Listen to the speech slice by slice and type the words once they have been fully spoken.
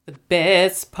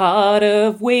best part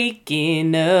of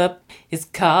waking up is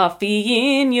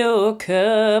coffee in your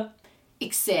cup.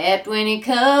 Except when it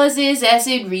causes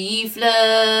acid reflux.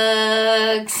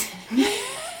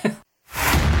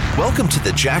 Welcome to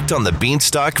the Jacked on the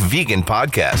Beanstalk Vegan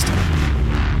Podcast.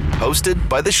 Hosted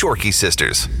by the Shorkey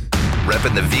Sisters.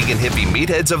 Repping the vegan hippie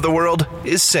meatheads of the world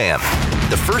is Sam,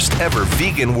 the first ever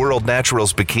vegan World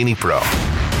Naturals Bikini Pro.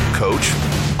 Coach,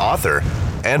 author,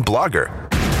 and blogger.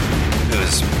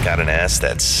 Who's got an ass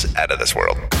that's out of this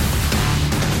world.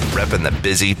 Repping the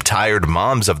busy, tired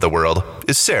moms of the world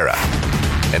is Sarah.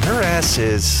 And her ass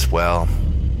is, well,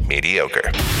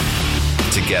 mediocre.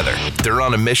 Together, they're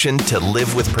on a mission to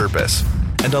live with purpose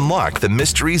and unlock the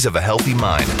mysteries of a healthy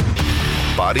mind,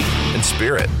 body, and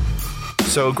spirit.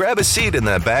 So grab a seat in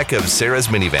the back of Sarah's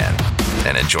minivan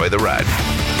and enjoy the ride.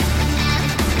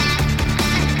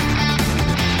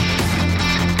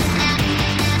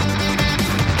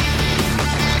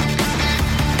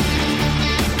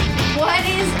 What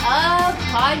is up,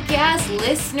 podcast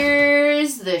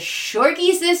listeners? The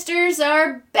Shorkey Sisters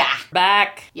are back.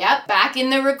 Yep, back in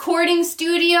the recording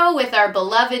studio with our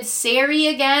beloved Sari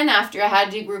again after I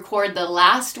had to record the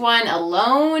last one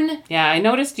alone. Yeah, I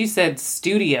noticed you said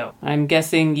studio. I'm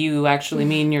guessing you actually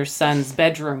mean your son's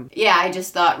bedroom. Yeah, I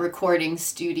just thought recording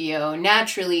studio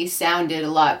naturally sounded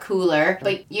a lot cooler.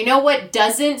 But you know what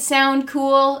doesn't sound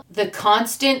cool? The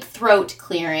constant throat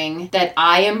clearing that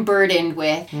I am burdened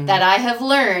with, that I have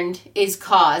learned is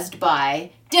caused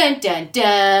by dun dun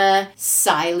dun,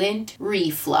 silent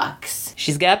reflux.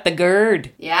 She's got the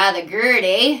GERD. Yeah, the GERD,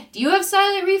 eh? Do you have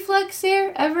silent reflux,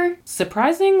 Sarah, ever?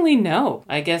 Surprisingly, no.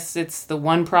 I guess it's the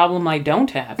one problem I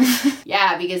don't have.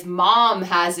 Yeah, because Mom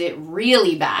has it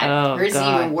really bad. Oh, Hers is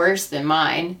God. even worse than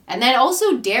mine. And then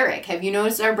also Derek. Have you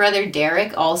noticed our brother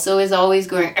Derek also is always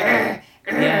going,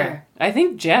 Yeah. I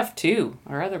think Jeff, too,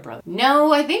 our other brother.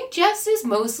 No, I think Jeff's is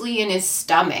mostly in his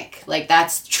stomach. Like,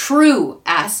 that's true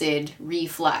acid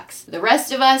reflux. The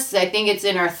rest of us, I think it's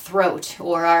in our throat,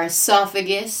 or our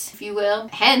esophagus, if you will.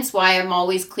 Hence why I'm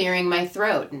always clearing my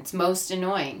throat. It's most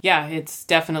annoying. Yeah, it's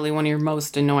definitely one of your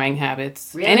most annoying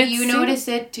habits. Really? And it You notice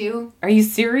it, too? Are you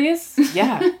serious?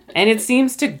 Yeah. And it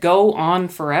seems to go on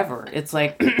forever. It's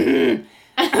like...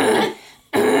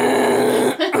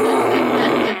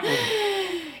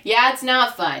 Yeah, it's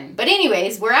not fun. But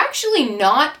anyways, we're actually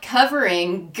not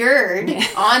covering GERD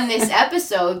on this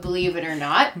episode, believe it or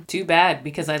not. Too bad,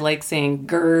 because I like saying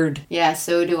GERD. Yeah,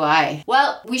 so do I.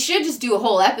 Well, we should just do a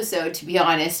whole episode, to be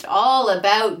honest, all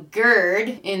about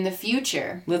GERD in the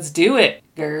future. Let's do it,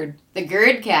 GERD. The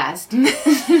GERDcast.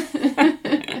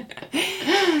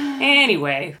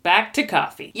 Anyway, back to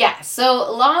coffee. Yeah,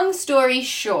 so long story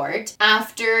short,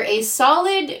 after a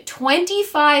solid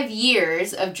 25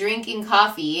 years of drinking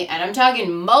coffee, and I'm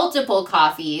talking multiple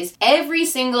coffees every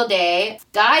single day,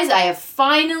 guys, I have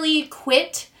finally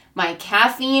quit my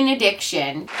caffeine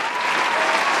addiction.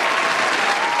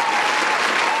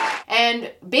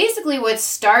 And basically what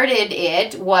started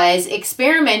it was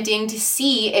experimenting to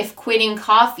see if quitting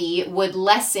coffee would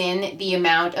lessen the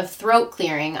amount of throat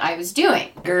clearing I was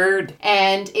doing. GERD.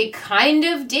 And it kind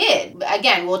of did.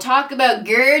 Again, we'll talk about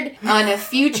GERD on a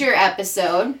future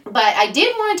episode, but I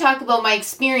did want to talk about my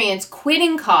experience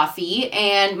quitting coffee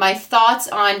and my thoughts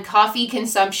on coffee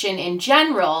consumption in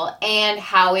general and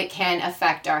how it can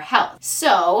affect our health.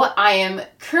 So I am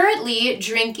currently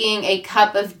drinking a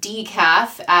cup of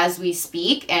decaf as we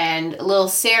speak, and little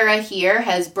Sarah here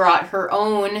has brought her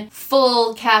own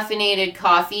full caffeinated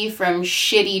coffee from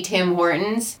shitty Tim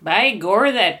Hortons. By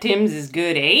gore, that Tim's is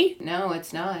good, eh? No,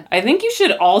 it's not. I think you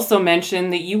should also mention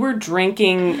that you were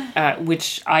drinking,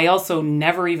 which I also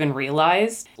never even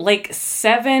realized, like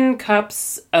 7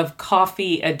 cups of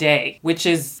coffee a day, which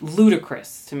is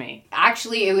ludicrous to me.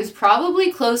 Actually, it was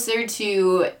probably closer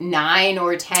to 9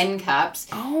 or 10 cups.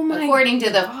 Oh my according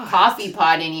to the God. coffee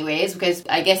pot anyways, because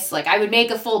I guess like I would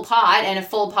make a full pot and a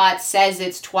full pot says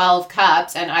it's 12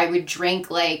 cups and I would drink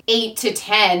like 8 to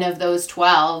 10 of those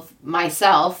 12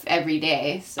 myself every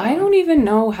day. So. I don't even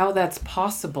know how that's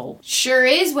possible. Sure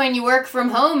is when you work from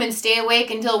home and stay awake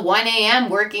until 1 a.m.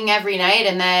 working every night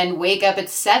and then wake up at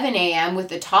 7 a.m.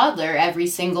 with a toddler every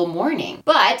single morning.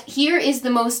 But here is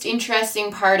the most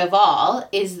interesting part of all,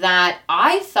 is that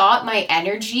I thought my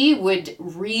energy would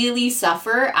really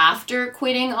suffer after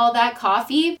quitting all that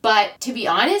coffee. But to be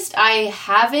honest, I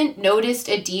haven't noticed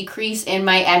a decrease in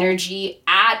my energy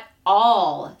at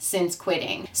all since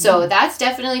quitting. So that's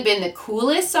definitely been the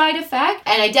coolest side effect.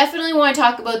 And I definitely want to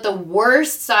talk about the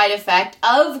worst side effect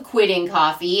of quitting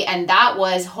coffee. And that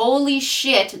was, holy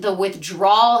shit, the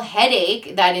withdrawal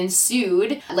headache that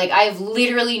ensued. Like, I've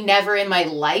literally never in my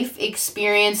life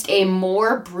experienced a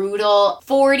more brutal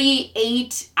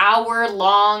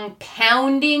 48-hour-long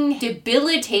pounding,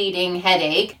 debilitating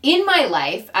headache in my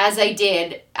life as I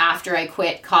did after I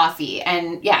quit coffee.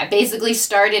 And yeah, it basically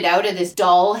started out of this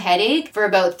dull headache for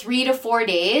about 3 to 4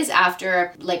 days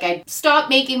after I stopped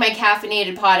making my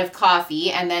caffeinated pot of coffee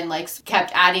and then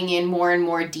kept adding in more and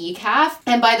more decaf.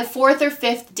 And by the 4th or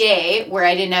 5th day, where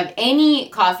I didn't have any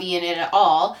coffee in it at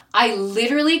all, I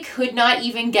literally could not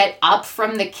even get up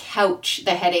from the couch.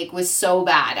 The headache was so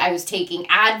bad. I was taking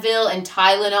Advil and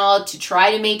Tylenol to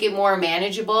try to make it more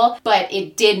manageable, but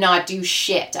it did not do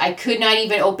shit. I could not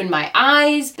even open my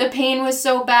eyes. The pain was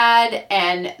so bad,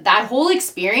 and that whole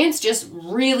experience just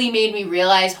really made me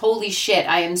realize, holy shit,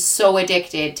 I am so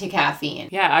addicted to caffeine.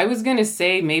 Yeah, I was gonna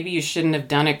say maybe you shouldn't have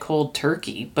done it cold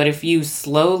turkey, but if you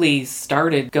slowly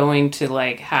started going to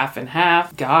half and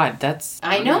half, God, that's...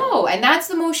 I know, and that's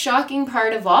the most shocking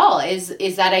part of all, is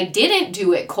that I didn't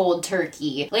do it cold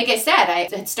turkey. Like I said, I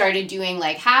had started doing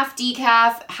half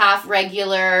decaf, half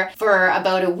regular for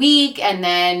about a week, and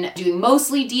then doing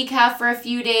mostly decaf for a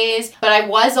few days, but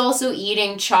I was also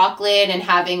eating chocolate and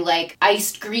having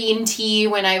iced green tea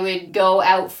when I would go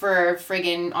out for a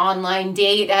friggin' online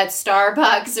date at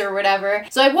Starbucks or whatever.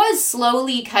 So I was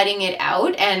slowly cutting it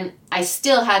out, and I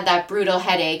still had that brutal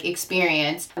headache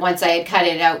experience once I had cut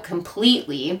it out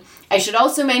completely. I should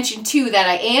also mention too that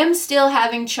I am still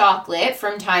having chocolate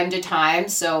from time to time,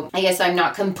 so I guess I'm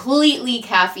not completely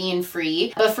caffeine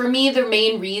free. But for me, the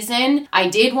main reason I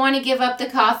did want to give up the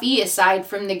coffee, aside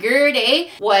from the GERD,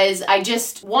 was I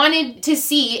just wanted to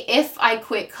see if I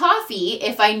quit coffee,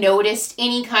 if I noticed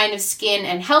any kind of skin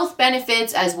and health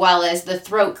benefits as well as the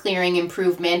throat clearing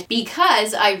improvement,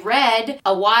 because I read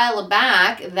a while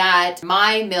back that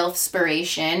my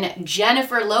MILFspiration,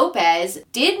 Jennifer Lopez,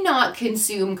 did not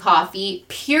consume coffee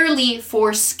purely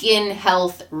for skin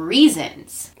health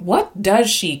reasons. What does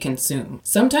she consume?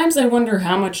 Sometimes I wonder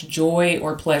how much joy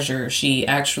or pleasure she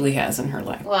actually has in her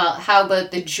life. Well, how about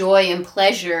the joy and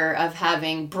pleasure of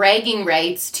having bragging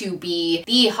rights to be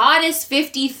the hottest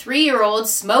 53-year-old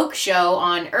smoke show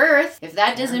on earth? If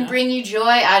that doesn't bring you joy,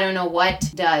 I don't know what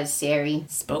does, Sari.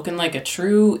 Spoken like a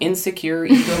true insecure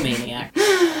egomaniac.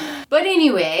 But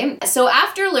anyway, so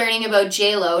after learning about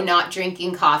J-Lo not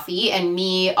drinking coffee and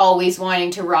me always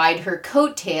wanting to ride her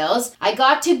coattails, I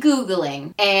got to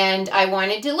Googling and I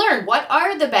wanted to learn what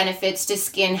are the benefits to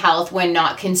skin health when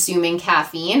not consuming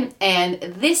caffeine. And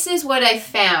this is what I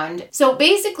found. So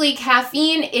basically,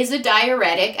 caffeine is a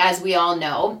diuretic, as we all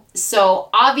know. So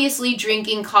obviously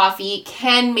drinking coffee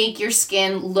can make your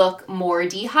skin look more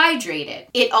dehydrated.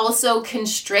 It also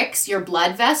constricts your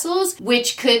blood vessels,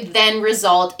 which could then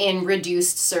result in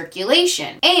reduced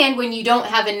circulation. And when you don't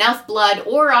have enough blood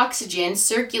or oxygen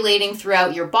circulating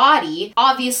throughout your body,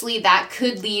 obviously that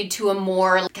could lead to a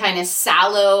more kind of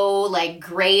sallow,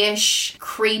 grayish,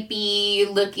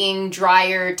 crepey looking,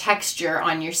 drier texture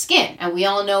on your skin. And we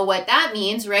all know what that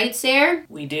means, right, Sarah?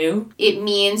 We do. It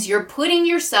means you're putting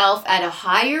yourself at a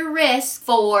higher risk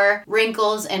for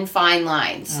wrinkles and fine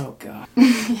lines. Oh, God.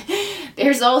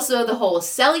 There's also the whole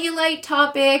cellulite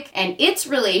topic and its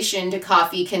relation to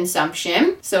coffee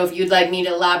consumption. So if you'd like me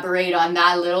to elaborate on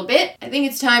that a little bit, I think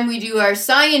it's time we do our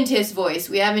scientist voice.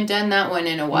 We haven't done that one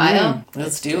in a while.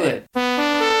 Let's do it.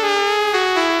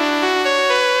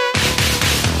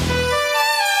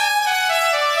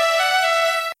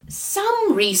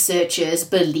 Some researchers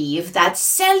believe that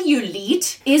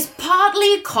cellulite is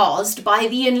partly caused by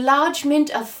the enlargement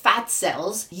of fat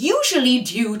cells, usually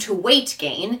due to weight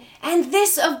gain, and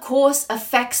this, of course,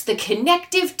 affects the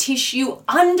connective tissue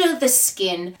under the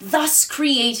skin, thus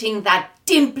creating that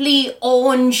dimply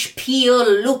orange peel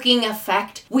looking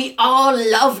effect we all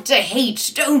love to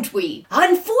hate, don't we?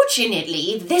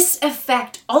 Unfortunately, this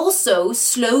effect also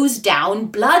slows down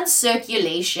blood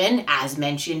circulation, as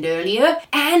mentioned earlier,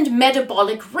 and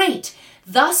metabolic rate,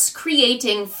 thus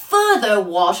creating further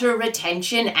water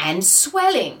retention and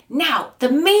swelling. Now, the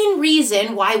main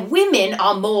reason why women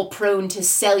are more prone to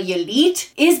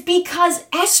cellulite is because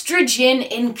estrogen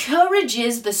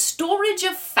encourages the storage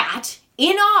of fat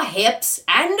in our hips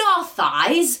and our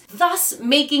thighs, thus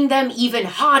making them even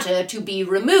harder to be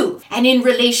removed. And in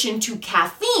relation to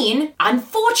caffeine,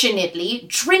 unfortunately,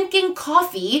 drinking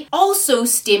coffee also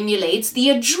stimulates the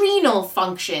adrenal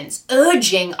functions,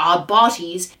 urging our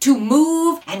bodies to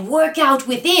move and work out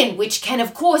within, which can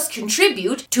of course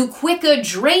contribute to quicker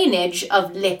drainage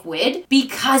of liquid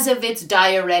because of its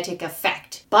diuretic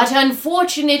effect. But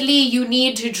unfortunately, you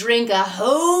need to drink a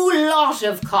whole lot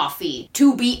of coffee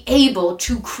to be able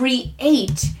to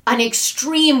create an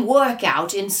extreme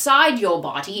workout inside your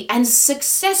body and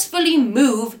successfully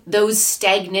move those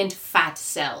stagnant fat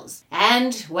cells.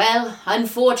 And, well,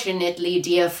 unfortunately,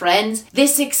 dear friends,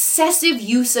 this excessive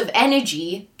use of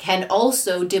energy can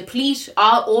also deplete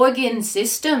our organ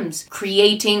systems,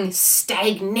 creating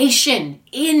stagnation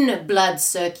in blood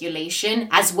circulation,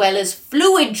 as well as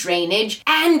fluid drainage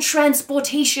and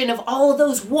transportation of all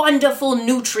those wonderful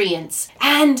nutrients.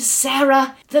 And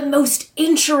Sarah, the most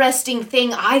interesting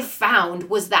thing I found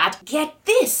was that, get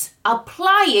this,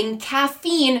 applying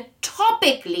caffeine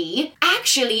topically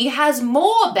actually has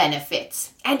more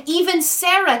benefits. And even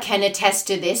Sarah can attest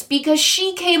to this because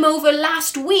she came over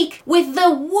last week with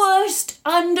the worst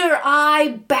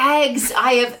under-eye bags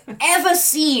I have ever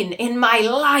seen in my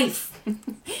life.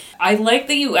 I like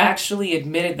that you actually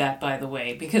admitted that, by the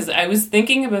way, because I was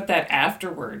thinking about that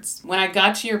afterwards. When I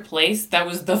got to your place, that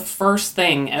was the first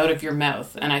thing out of your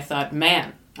mouth, and I thought,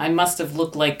 man, I must have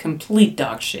looked like complete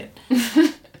dog shit.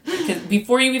 Because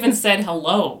before you even said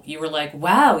hello, you were like,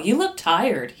 wow, you look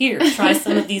tired. Here, try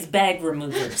some of these bag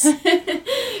removers.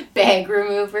 Bag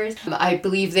removers. I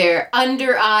believe they're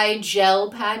under-eye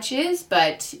gel patches,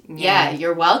 but yeah,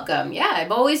 you're welcome. Yeah,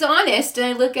 I'm always honest and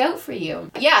I look out for you.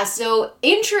 Yeah, so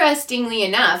interestingly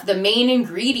enough, the main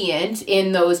ingredient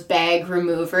in those bag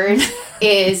removers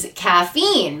is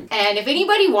caffeine. And if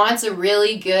anybody wants a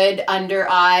really good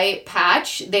under-eye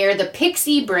patch, they're the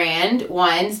Pixie brand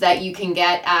ones that you can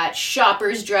get at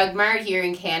Shoppers Drug Mart here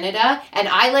in Canada. And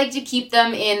I like to keep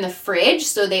them in the fridge,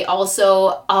 so they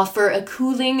also offer a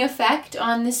cooling effect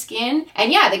on the skin.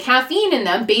 And yeah, the caffeine in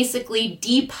them basically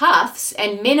depuffs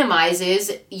and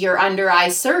minimizes your under-eye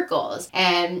circles.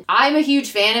 And I'm a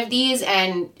huge fan of these,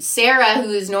 and Sarah,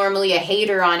 who is normally a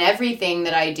hater on everything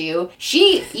that I do,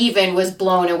 she even was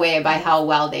blown away by how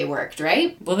well they worked,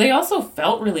 right? Well, they also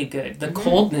felt really good. The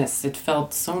coldness, it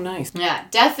felt so nice. Yeah,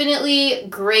 definitely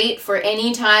great for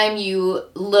any time you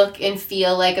look and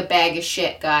feel like a bag of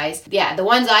shit, guys. Yeah, the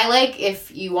ones I like, if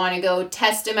you want to go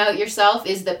test them out yourself,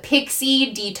 is the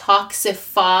Pixie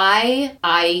Detoxify,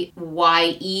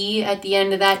 I-Y-E at the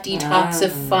end of that,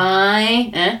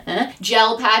 Detoxify,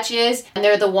 gel patches. And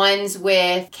they're the ones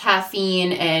with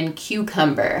caffeine and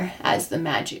cucumber as the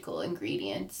magical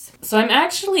ingredients. So I'm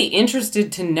actually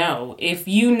interested to know if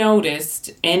you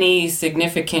noticed any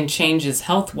significant changes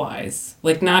health-wise,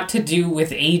 like not to do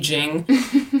with aging,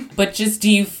 but just do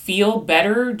you feel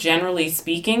better, generally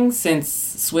speaking, since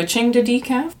switching to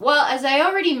decaf? Well, as I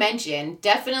already mentioned,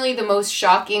 definitely the most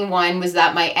shocking one was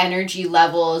that my energy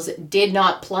levels did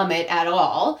not plummet at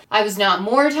all. I was not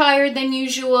more tired than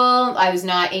usual. I was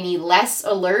not any less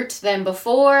alert than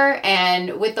before.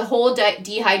 And with the whole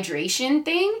dehydration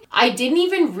thing, I didn't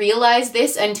even realize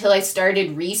this until I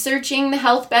started researching the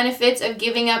health benefits of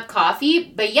giving up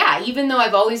coffee. But yeah, even though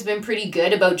I've always been pretty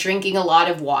good about drinking a lot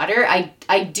of water,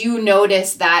 I do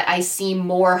notice that I seem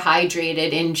more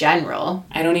hydrated in general.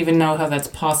 I don't even know how that's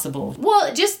possible.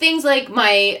 Well, just things like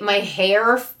my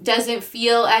hair doesn't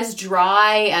feel as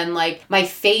dry, and like my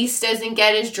face doesn't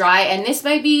get as dry. And this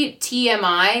might be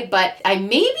TMI, but I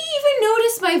maybe even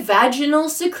noticed my vaginal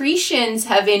secretions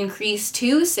have increased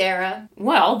too, Sarah.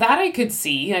 Well, that I could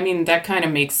see. I mean, that kind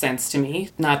of makes sense to me.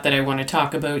 Not that I want to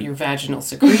talk about your vaginal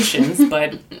secretions,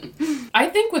 but I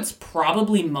think what's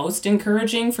probably most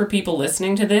encouraging for people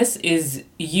listening to this is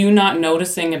you not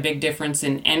noticing a big difference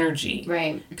in energy.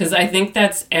 Right. Because I think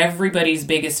that's everybody's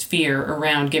biggest fear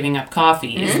around giving up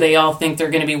coffee, is they all think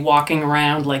they're going to be walking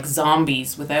around like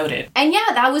zombies without it. And yeah,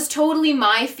 that was totally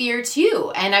my fear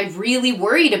too. And I really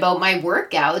worried about my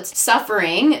workouts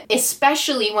suffering,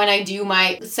 especially when I do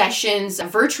my sessions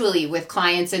virtually with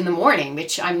clients in the morning,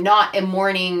 which I'm not a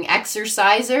morning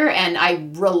exerciser, and I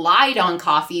relied on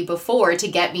coffee before to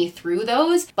get me through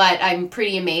those. But I'm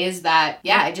pretty amazed that,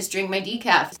 yeah, I just drink my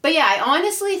decaf. But yeah, I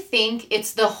honestly think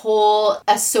it's the whole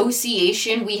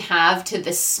association we have to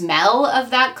the smell of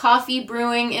that coffee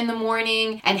brewing in the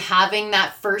morning and having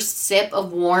that first sip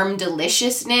of warm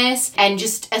deliciousness, and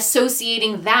just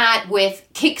associating that with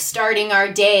kickstarting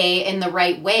our day in the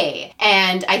right way.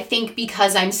 And I think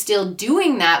because I'm still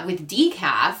doing that with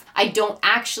decaf, I don't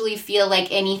actually feel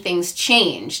like anything's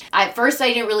changed. At first, I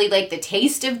didn't really like the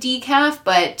taste of decaf,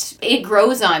 but it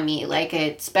grows on me. Like,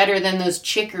 it's better than those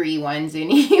chicory ones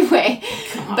anyway.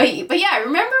 But yeah, I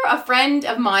remember a friend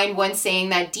of mine once saying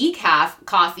that decaf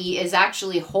coffee is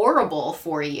actually horrible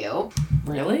for you.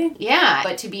 Really? Yeah,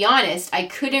 but to be honest, I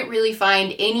couldn't really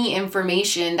find any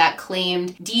information that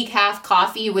claimed decaf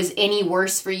coffee was any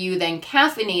worse for you than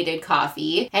caffeinated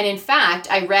coffee. And in fact,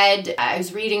 I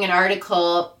was reading an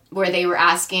article where they were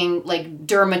asking like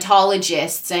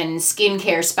dermatologists and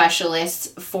skincare specialists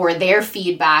for their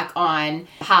feedback on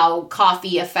how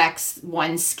coffee affects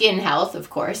one's skin health, of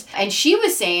course. And she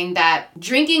was saying that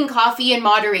drinking coffee in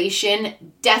moderation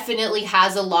definitely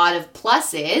has a lot of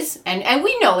pluses. And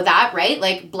we know that, right?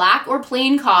 Like black or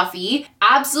plain coffee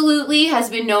absolutely has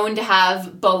been known to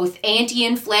have both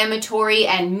anti-inflammatory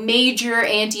and major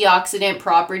antioxidant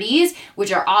properties,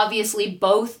 which are obviously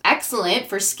both excellent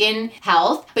for skin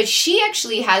health. But she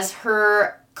actually has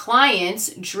her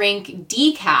clients drink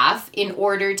decaf in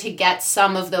order to get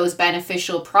some of those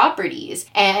beneficial properties.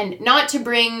 And not to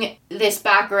bring this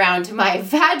back around to my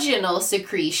vaginal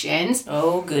secretions.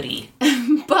 Oh, goody.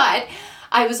 But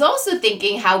I was also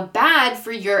thinking how bad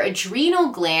for your adrenal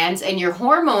glands and your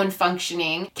hormone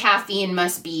functioning caffeine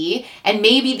must be, and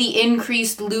maybe the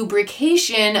increased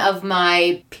lubrication of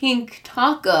my pink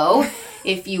taco,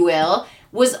 if you will,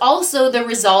 was also the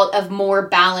result of more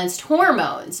balanced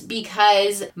hormones.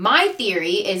 Because my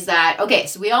theory is that, okay,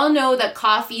 so we all know that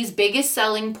coffee's biggest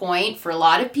selling point for a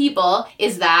lot of people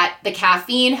is that the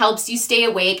caffeine helps you stay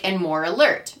awake and more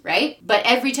alert, right? But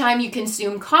every time you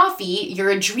consume coffee, your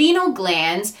adrenal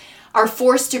glands are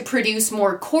forced to produce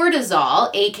more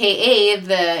cortisol, aka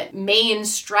the main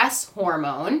stress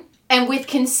hormone. And with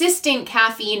consistent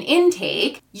caffeine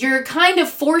intake, you're kind of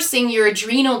forcing your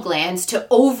adrenal glands to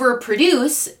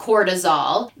overproduce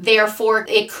cortisol. Therefore,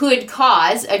 it could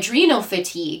cause adrenal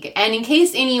fatigue. And in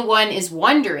case anyone is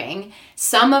wondering,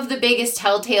 some of the biggest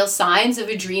telltale signs of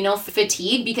adrenal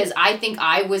fatigue, because I think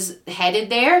I was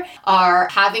headed there, are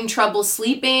having trouble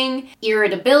sleeping,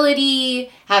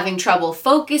 irritability, having trouble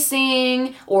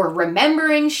focusing or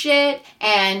remembering shit.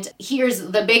 And here's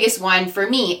the biggest one for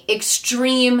me,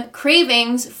 extreme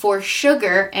cravings for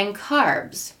sugar and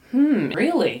carbs.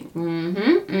 Really?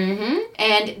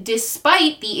 And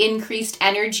despite the increased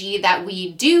energy that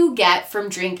we do get from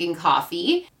drinking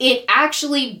coffee, it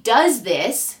actually does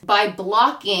this by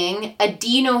blocking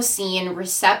adenosine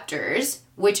receptors,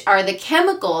 which are the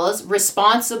chemicals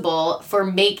responsible for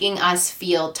making us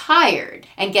feel tired.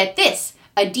 And get this,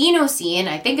 adenosine,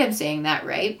 I think I'm saying that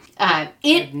right. I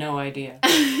have no idea.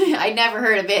 I never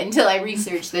heard of it until I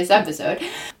researched this episode.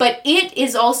 But it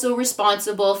is also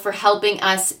responsible for helping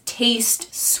us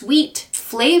taste sweet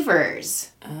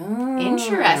flavors. Oh,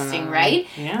 interesting, right?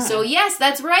 Yeah. So yes,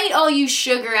 that's right, all you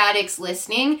sugar addicts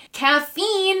listening.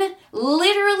 Caffeine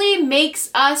literally makes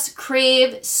us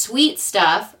crave sweet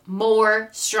stuff more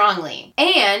strongly.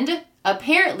 And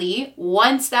apparently,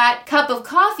 once that cup of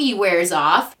coffee wears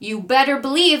off, you better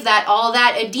believe that all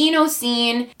that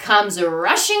adenosine comes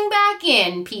rushing back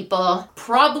in, people,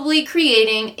 probably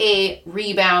creating a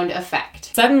rebound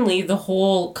effect. Suddenly, the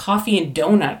whole coffee and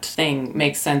donut thing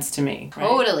makes sense to me. Right?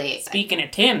 Totally. Speaking of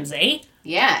Tim's, eh?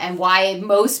 Yeah, and why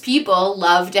most people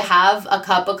love to have a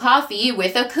cup of coffee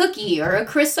with a cookie or a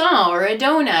croissant or a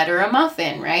donut or a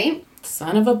muffin, right?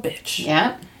 Son of a bitch.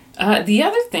 Yeah. The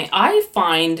other thing, I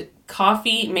find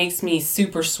coffee makes me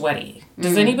super sweaty.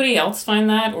 Does anybody else find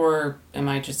that, or am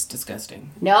I just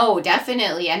disgusting? No,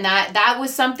 definitely. And that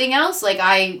was something else like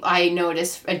I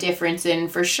noticed a difference in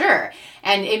for sure.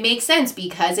 And it makes sense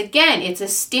because, again, it's a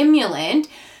stimulant.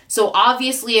 So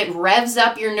obviously it revs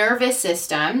up your nervous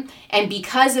system, and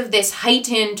because of this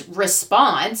heightened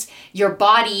response, your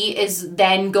body is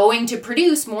then going to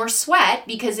produce more sweat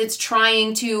because it's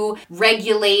trying to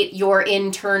regulate your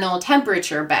internal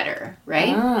temperature better,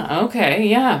 right? Ah, okay,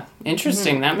 yeah.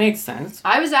 Interesting, that makes sense.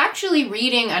 I was actually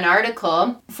reading an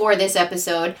article for this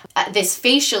episode. This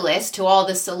facialist to all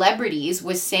the celebrities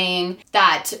was saying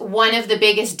that one of the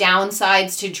biggest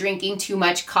downsides to drinking too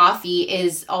much coffee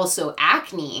is also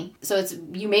acne. So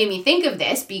you made me think of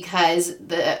this because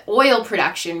the oil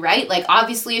production, right? Like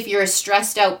obviously if you're a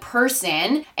stressed out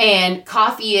person and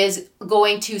coffee is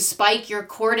going to spike your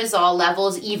cortisol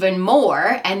levels even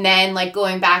more, and then like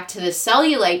going back to the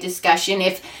cellulite discussion,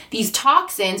 if these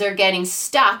toxins are are getting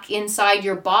stuck inside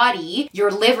your body,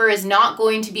 your liver is not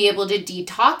going to be able to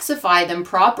detoxify them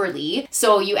properly.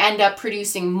 So you end up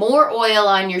producing more oil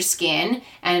on your skin,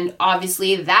 and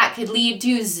obviously that could lead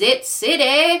to zit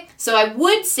city. So I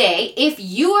would say if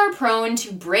you are prone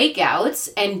to breakouts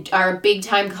and are a big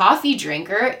time coffee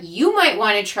drinker, you might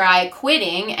want to try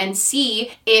quitting and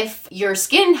see if your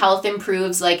skin health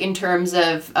improves, like in terms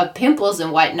of pimples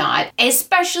and whatnot,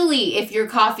 especially if your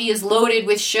coffee is loaded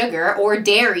with sugar or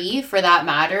dairy for that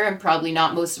matter, and probably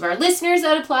not most of our listeners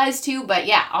that applies to, but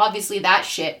yeah, obviously that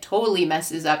shit totally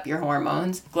messes up your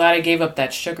hormones. Glad I gave up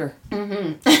that sugar.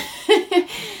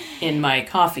 In my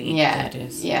coffee, yeah, that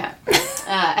is. Yeah.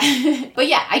 But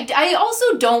yeah, I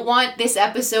also don't want this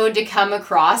episode to come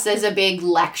across as a big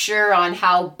lecture on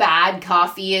how bad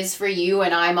coffee is for you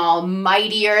and I'm all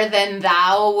mightier than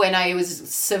thou when I was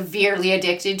severely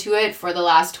addicted to it for the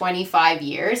last 25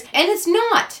 years. And it's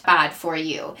not bad for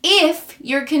you if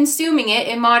you're consuming it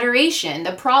in moderation.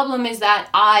 The problem is that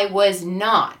I was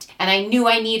not. And I knew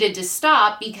I needed to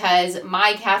stop because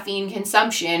my caffeine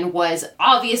consumption was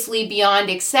obviously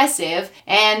beyond excessive,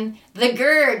 and the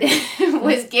GERD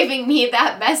was giving me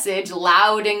that message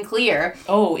loud and clear.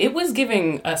 Oh, it was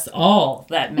giving us all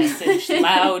that message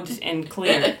loud and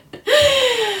clear.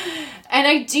 And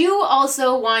I do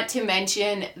also want to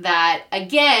mention that,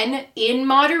 again, in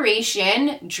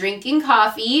moderation, drinking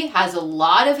coffee has a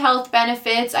lot of health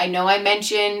benefits. I know I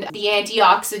mentioned the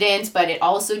antioxidants, but it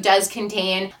also does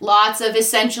contain lots of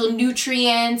essential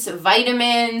nutrients,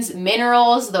 vitamins,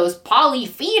 minerals, those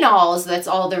polyphenols, that's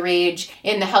all the rage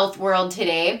in the health world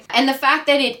today. And the fact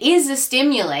that it is a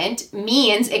stimulant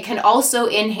means it can also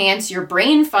enhance your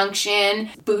brain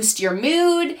function, boost your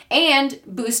mood, and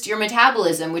boost your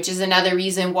metabolism, which is another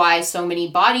reason why so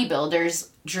many bodybuilders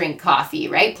drink coffee,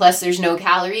 right? Plus there's no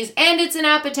calories and it's an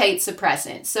appetite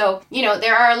suppressant. So,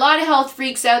 there are a lot of health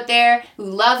freaks out there who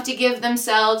love to give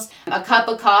themselves a cup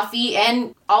of coffee,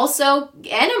 and also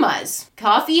enemas.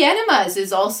 Coffee enemas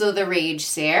is also the rage,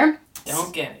 Sarah.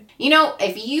 Don't get it.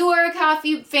 If you are a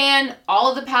coffee fan,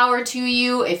 all the power to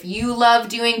you. If you love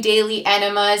doing daily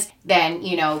enemas, then,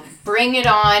 bring it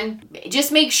on.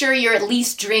 Just make sure you're at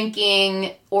least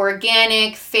drinking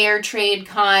organic, fair trade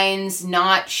kinds,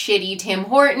 not shitty Tim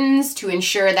Hortons, to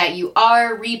ensure that you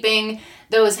are reaping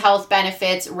those health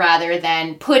benefits rather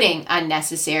than putting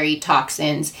unnecessary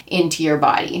toxins into your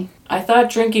body. I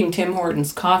thought drinking Tim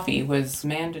Hortons coffee was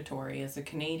mandatory as a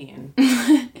Canadian.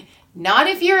 Not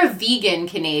if you're a vegan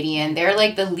Canadian. They're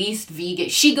like the least vegan.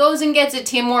 She goes and gets a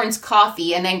Tim Hortons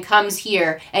coffee and then comes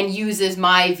here and uses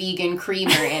my vegan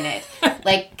creamer in it.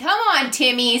 Like, come on,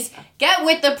 Timmies. Get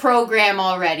with the program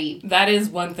already. That is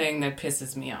one thing that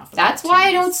pisses me off. That's why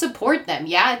I don't support them.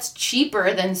 Yeah, it's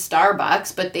cheaper than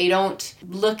Starbucks, but they don't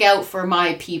look out for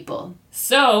my people.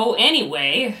 So,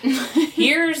 anyway,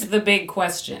 here's the big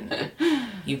question.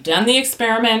 You've done the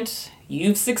experiment.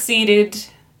 You've succeeded.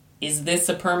 Is this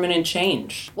a permanent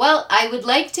change? Well, I would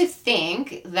like to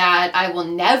think that I will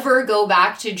never go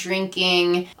back to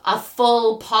drinking a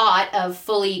full pot of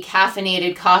fully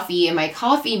caffeinated coffee in my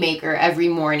coffee maker every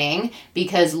morning,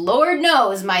 because Lord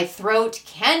knows my throat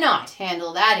cannot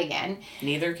handle that again.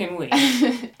 Neither can we.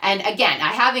 And again,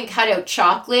 I haven't cut out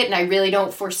chocolate, and I really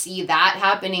don't foresee that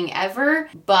happening ever.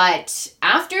 But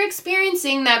after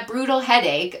experiencing that brutal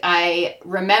headache, I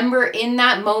remember in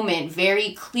that moment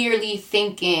very clearly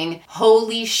thinking,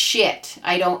 holy shit,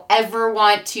 I don't ever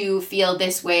want to feel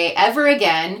this way ever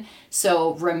again.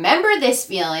 So remember this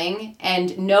feeling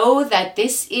and know that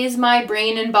this is my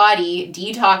brain and body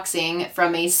detoxing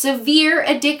from a severe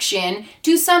addiction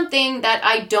to something that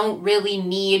I don't really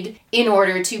need in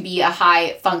order to be a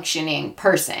high functioning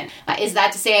person. Is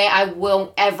that to say I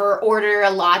won't ever order a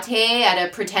latte at a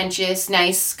pretentious,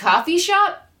 nice coffee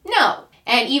shop? No.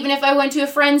 And even if I went to a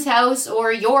friend's house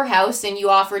or your house and you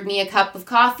offered me a cup of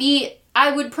coffee,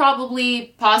 I would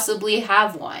probably possibly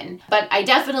have one. But I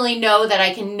definitely know that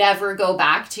I can never go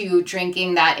back to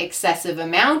drinking that excessive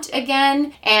amount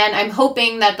again. And I'm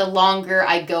hoping that the longer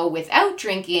I go without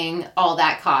drinking all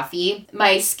that coffee,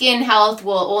 my skin health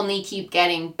will only keep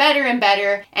getting better and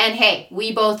better. And hey,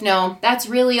 we both know that's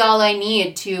really all I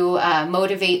need to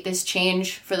motivate this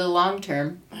change for the long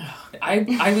term.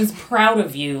 I was proud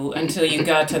of you until you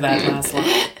got to that last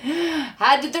line.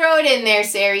 Had to throw it in there,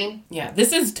 Sari. Yeah,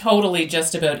 this is totally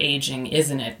just about aging,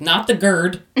 isn't it? Not the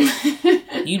GERD.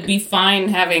 You'd be fine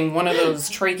having one of those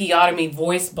tracheotomy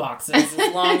voice boxes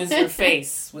as long as your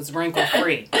face was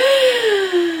wrinkle-free.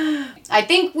 I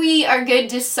think we are good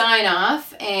to sign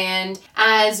off. And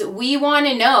as we want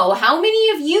to know, how many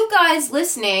of you guys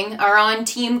listening are on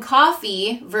Team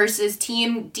Coffee versus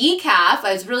Team Decaf?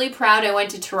 I was really proud. I went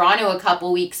to Toronto a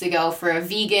couple weeks ago for a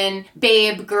vegan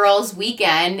babe girls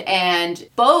weekend, and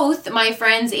both my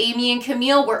friends Amy and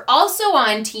Camille were also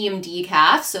on Team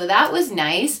Decaf, so that was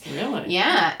nice. Really?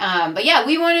 Yeah. But yeah,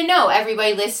 we want to know,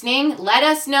 everybody listening, let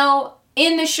us know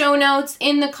in the show notes,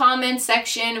 in the comments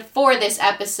section for this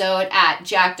episode at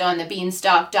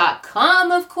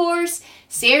jackedonthebeanstalk.com, of course.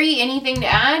 Sari, anything to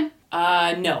add?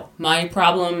 No. My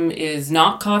problem is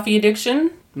not coffee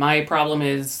addiction. My problem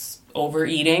is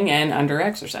overeating and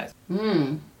underexercise.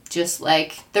 Just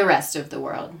like the rest of the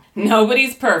world.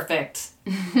 Nobody's perfect.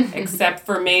 Except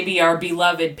for maybe our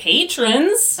beloved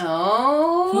patrons.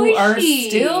 Oh, who are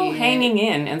still hanging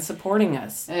in and supporting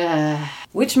us. Ugh.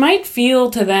 Which might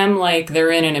feel to them like they're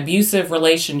in an abusive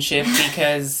relationship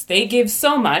because they give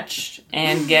so much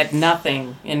and get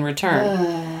nothing in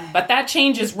return. But that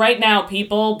changes right now,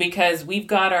 people, because we've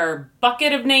got our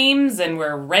bucket of names and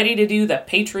we're ready to do the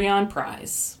Patreon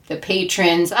prize. The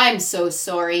patrons, I'm so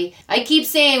sorry. I keep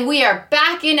saying we are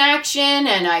back in action,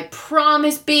 and I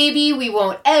promise, baby, we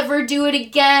won't ever do it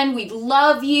again. We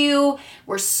love you.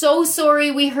 We're so sorry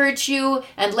we hurt you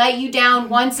and let you down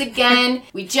once again.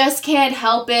 We just can't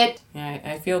help it. Yeah,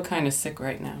 I feel kind of sick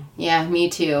right now. Yeah, me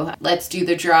too. Let's do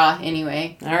the draw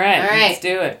anyway. All right, let's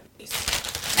do it.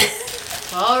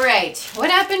 All right. What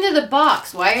happened to the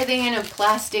box? Why are they in a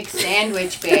plastic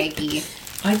sandwich baggie?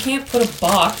 I can't put a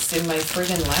box in my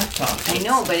friggin' laptop. I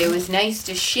know, but it was nice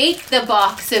to shake the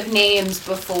box of names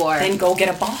before. Then go get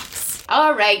a box.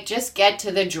 All right, just get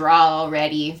to the draw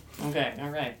already. Okay, all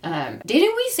right.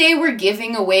 Didn't we say we're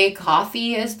giving away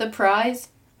coffee as the prize?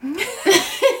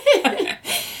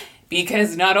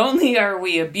 Because not only are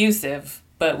we abusive,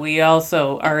 but we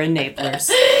also are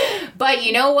enablers. But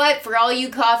you know what? For all you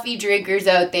coffee drinkers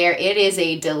out there, it is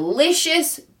a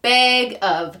delicious bag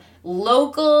of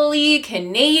locally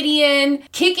Canadian,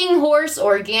 Kicking Horse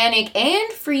organic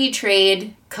and free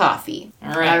trade coffee.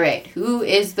 All right. All right. Who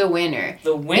is the winner?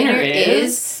 The winner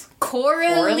is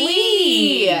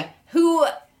Coralie, who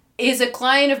is a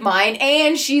client of mine,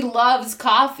 and she loves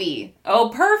coffee. Oh,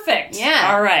 perfect.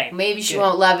 Yeah. All right. Maybe she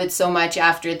won't love it so much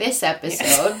after this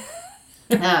episode.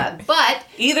 But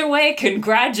either way,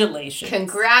 congratulations.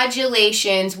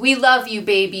 Congratulations. We love you,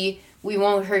 baby. We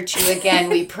won't hurt you again,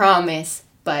 we promise.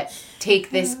 But take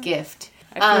this gift.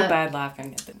 I feel bad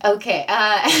laughing at it. Okay,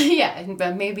 yeah,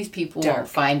 but maybe people won't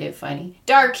find it funny.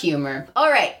 Dark humor.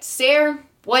 All right, Sarah,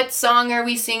 what song are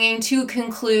we singing to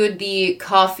conclude the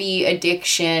coffee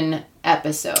addiction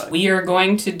episode? We are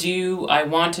going to do I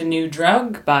Want a New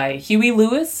Drug by Huey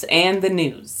Lewis and the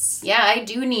News. Yeah, I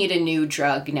do need a new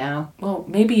drug now. Well,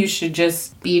 maybe you should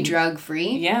just be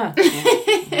drug-free. Yeah.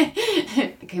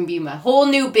 It can be my whole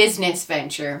new business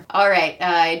venture. All right,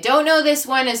 I don't know this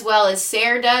one as well as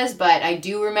Sarah does, but I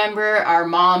do remember our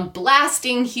mom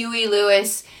blasting Huey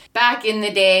Lewis back in the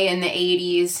day in the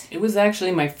 80s. It was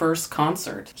actually my first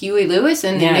concert. Huey Lewis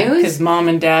and the News? Yeah, because Mom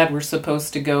and Dad were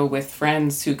supposed to go with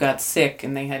friends who got sick,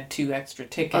 and they had 2 extra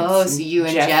tickets. Oh, so you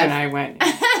and Jeff and I went.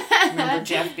 I remember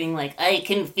Jeff being like, I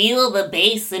can feel the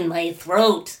bass in my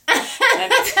throat.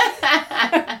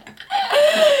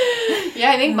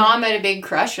 Yeah, I think Mom had a big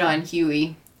crush on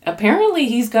Huey. Apparently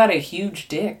he's got a huge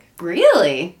dick.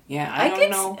 Really? Yeah, I don't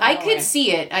know. I could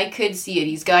see it.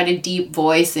 He's got a deep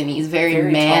voice and he's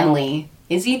very manly. Tall.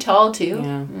 Is he tall too?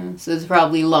 Yeah. So it's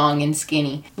probably long and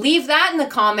skinny. Leave that in the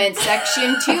comments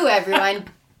section too, everyone.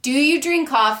 Do you drink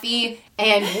coffee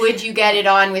and would you get it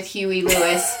on with Huey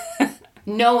Lewis?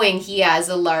 Knowing he has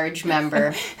a large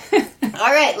member.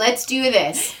 All right, let's do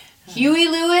this. Huey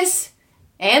Lewis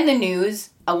and the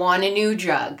News, I Want a New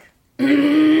Drug.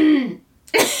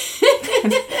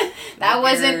 That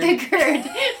wasn't the GERD.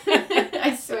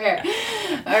 I swear.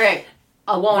 All right.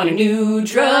 I want a new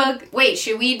drug. Wait,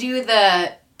 should we do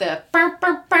the... I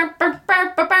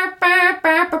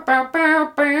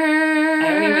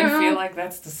don't even feel like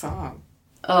that's the song.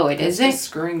 Oh, it isn't? It's just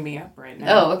screwing me up right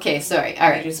now. Oh, okay, sorry. All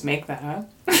right. Did you just make that up?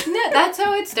 No, that's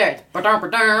how it starts. I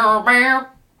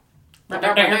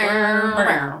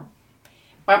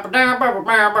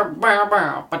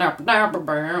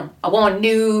want a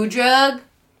new drug.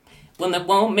 One that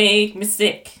won't make me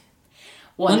sick.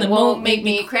 One that won't make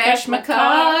me crash my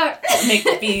car. Make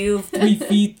me feel 3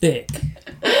 feet thick.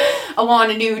 I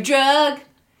want a new drug.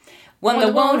 One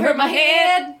that won't hurt my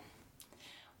head.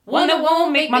 One that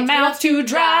won't make my mouth too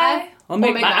dry. Or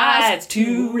make my eyes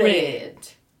too red.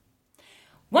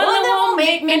 One that won't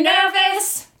make me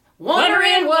nervous.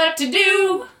 Wondering what to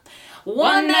do.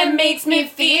 One that makes me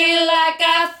feel like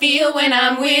I feel when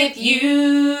I'm with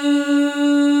you.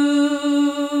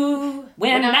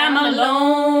 When I'm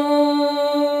alone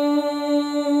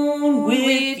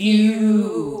with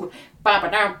you.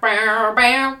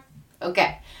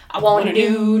 Okay. I want a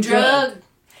new drug.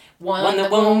 One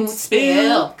that won't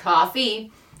spill.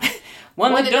 Coffee.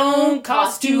 One that don't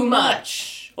cost too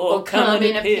much or come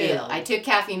in a pill. I took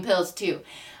caffeine pills too.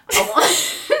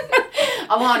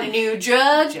 I want a new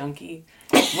drug. Junkie.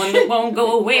 One that won't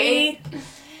go away.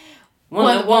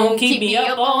 One that won't keep me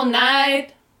up all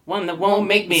night. One that won't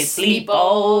make me sleep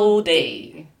all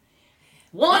day.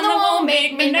 One that won't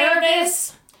make me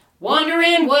nervous,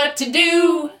 wondering what to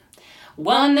do.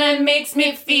 One that makes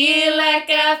me feel like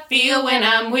I feel when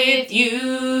I'm with you.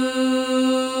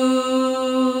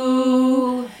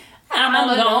 I'm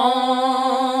alone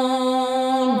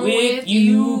with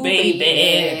you,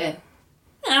 baby.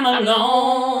 I'm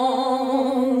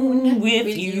alone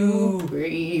with you,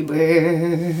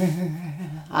 baby.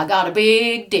 I got a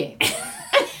big dick.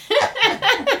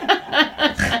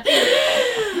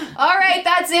 All right,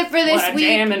 that's it for this Want a week.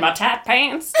 jam in my tight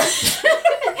pants?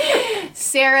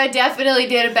 Sarah definitely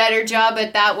did a better job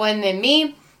at that one than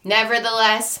me.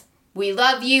 Nevertheless, we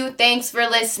love you. Thanks for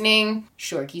listening.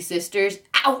 Shorkey Sisters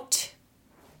out.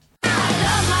 I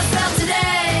love myself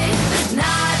today.